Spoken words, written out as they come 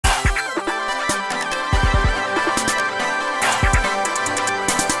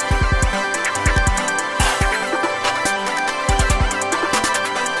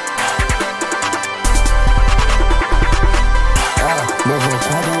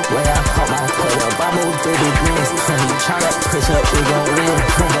through the greens. When he tryna push up, we gon' win.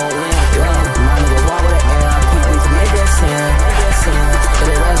 Yeah, my nigga walk with an ARP, we can make that sin. If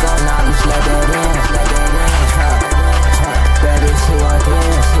the rest don't knock, just let that in. Bad bitch, she walk in.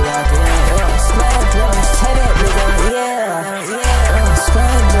 Yeah, smack down, take that nigga, yeah.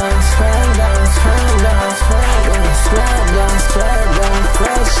 Smack down,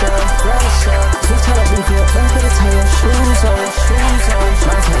 pressure. You tell that we get in, better tie your shoes on.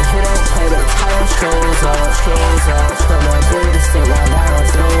 My tank hit on play, but tie your shoes off. From the greatest thing, while down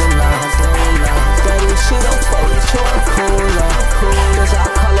through now. Baby, she don't fuck with you, I'm cooler. Cause I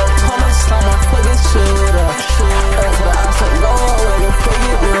call her Thomas, I'm a fucking shooter. But I said, go away and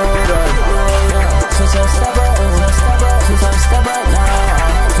figure it out. Since I'm step up now.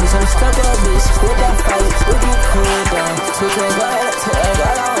 Since I'm step up, bitch, with that fight, we be cool down. We can go ahead to a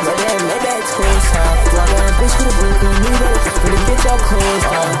girl, but then make that cool sound. Run that bitch with a boot, and need it, really get your clothes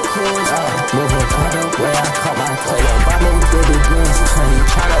on. Moving part up where I caught my plate up. I know we did the greens. When you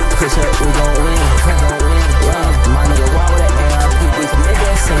tryna push up, we gon' win. Yeah, my nigga walk with an ARP, we can make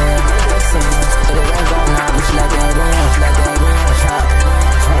that sin. If the rest gon' knock, bitch, let that in.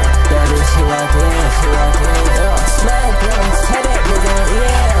 That bitch, she walk in. Yeah, smack down, take that nigga,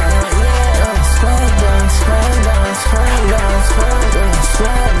 yeah. Smack down,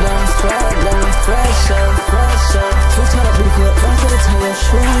 pressure. You tell that we get in, better tie your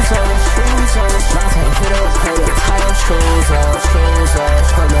shoes on. My tank hit up, play it, tie your shoes off.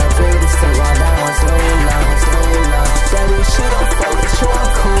 From the greatest thing, while down slow now. Baby, she don't fuck with you, I'm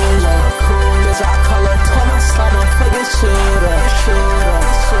cooler. Cause I call her Thomas, I'm a fucking shooter.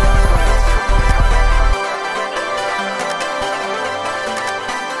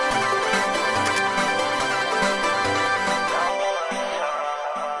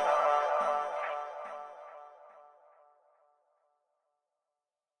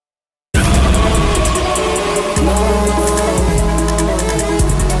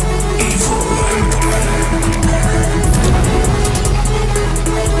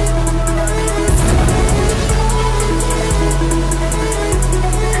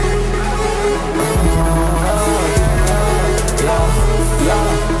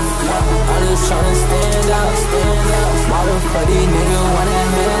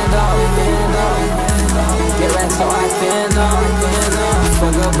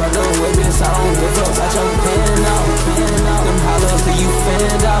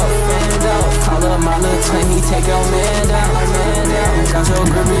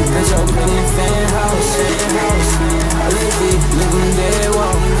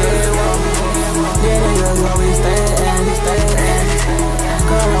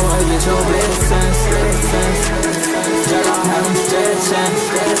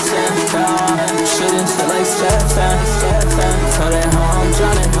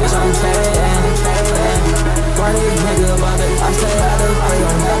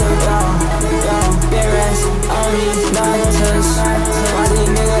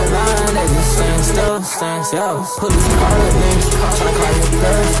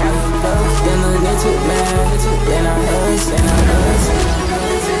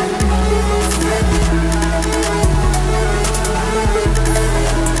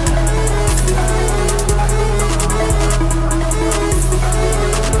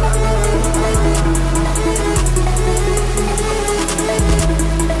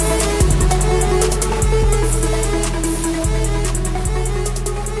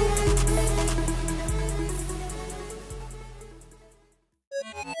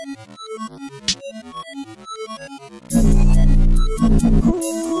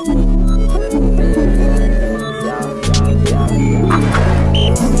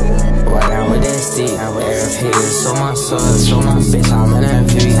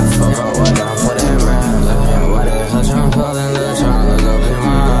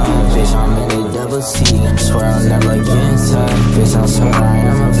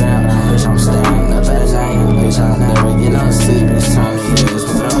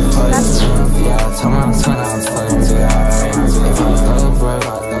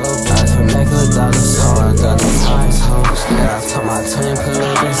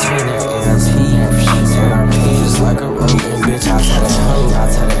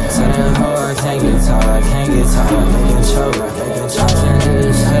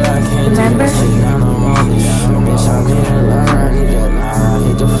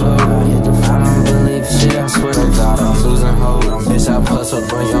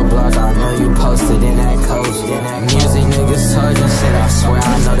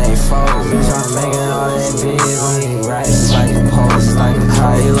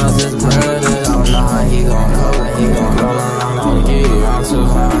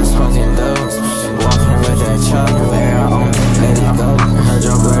 And with that truck, where I own it, let it go. Heard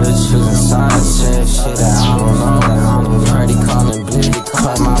your brother choosing sides, said shit that I don't know. Heard he calling bleed,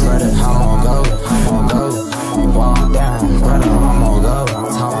 call my brother, I'm gon' go, I'm gon' go. Walk down, brother, I'm gon' go.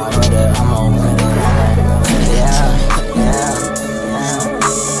 Tell my brother, I'm gon' go.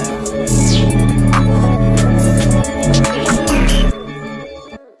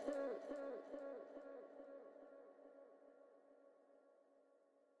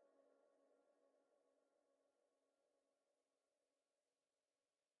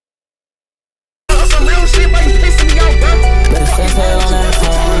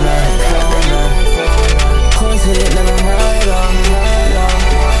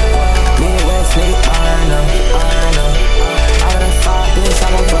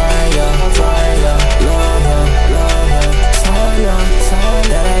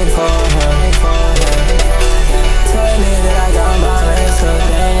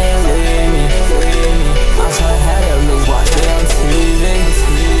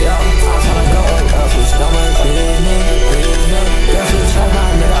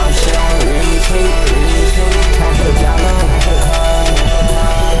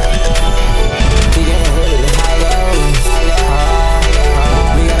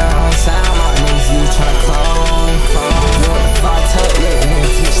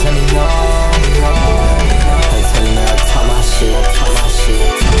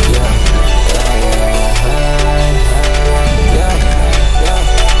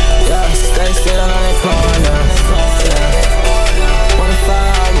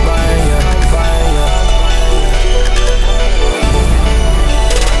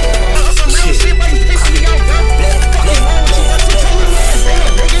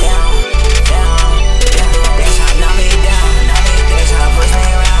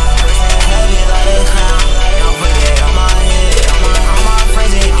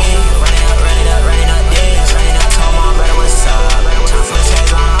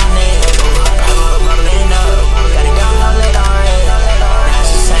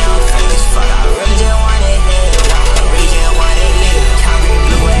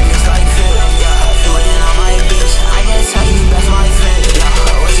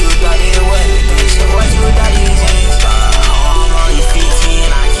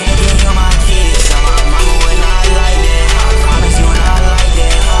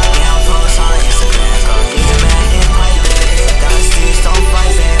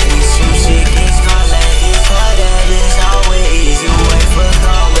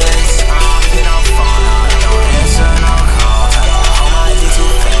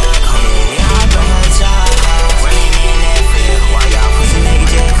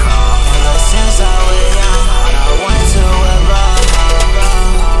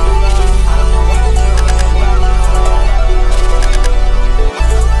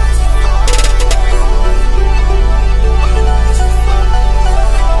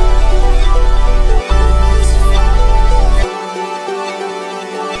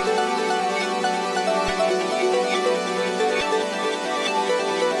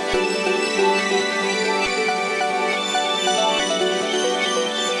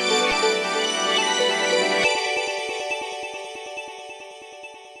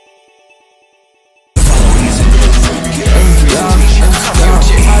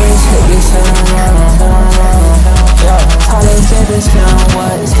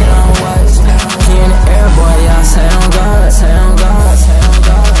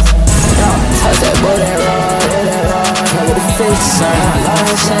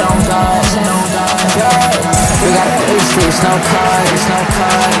 no cards, no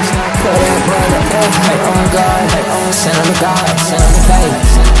cards. Put that brother up, hey, on God, hey, on send him to God, send him to faith.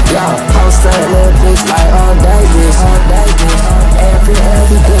 Yo, post that little bitch like all day, bitch, all day, bitch.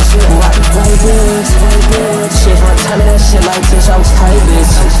 Every good shit, who I can play bitch, shit, wanna tell me that shit like bitch, I was tight,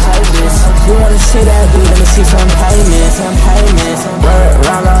 bitch, You wanna see that dude, let me see some payments, Word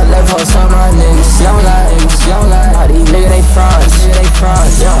around all levels, some of my niggas, young like, all these niggas, they frauds,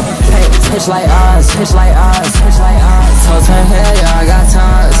 yo, paint, pitch like odds, told him, hell, yeah, I got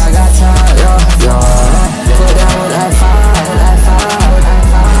time, yo, put down with that five,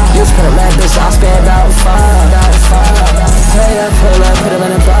 you spend a mad bitch, I'll spend about five, hey, I pull up, put him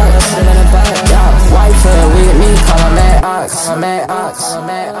in the box, yo, white foot with me, call him Mad Ox,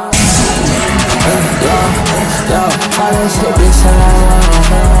 yo, all this shit be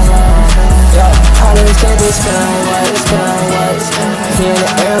yo, all this shit be spin on what, he in the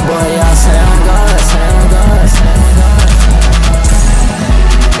air, boy, y'all say I'm God.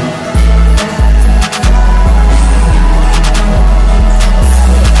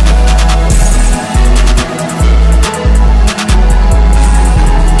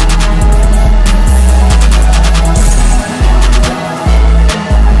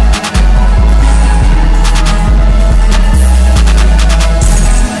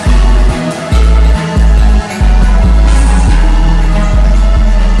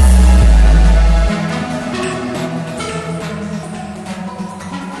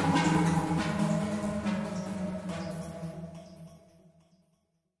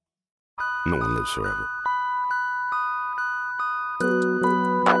 whatsoever.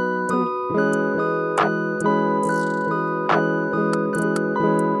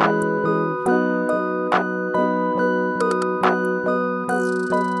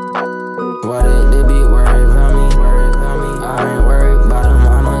 Why they be worried about me? I ain't worried about them,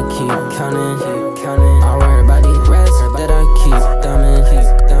 I'ma keep counting. I worry about these rats that I keep dumbing.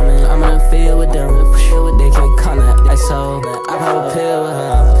 I'm in the field with them, they can call it ISO. I pop a pill with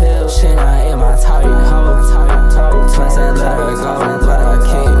her, she not in my target hoe. Twice I let her go, but I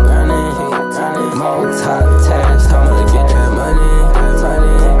keep running. More top tags, I'ma get that money.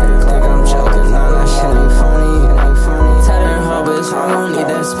 Think I'm joking, nah, that shit ain't funny. Tell that hoe bitch I don't need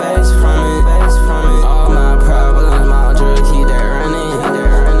that space from it. All my problems, my drug, keep that running.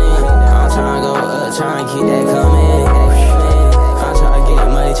 I'm tryna go up, tryna keep that coming. I'm tryna get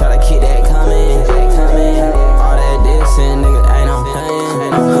money, tryna keep that coming. All that dissing, nigga, ain't no playing.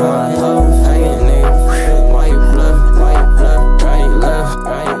 Faking, nigga. Why you bluff? Right, left.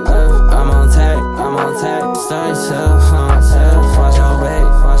 I'm on tag. Start yourself, watch your back.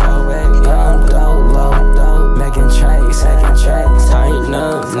 Yeah, I'm dope, making tracks. Tighten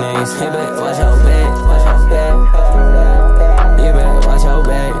up, niggas. Hey, back, watch your back. Yeah, back, watch your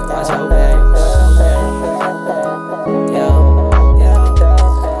back. Yo.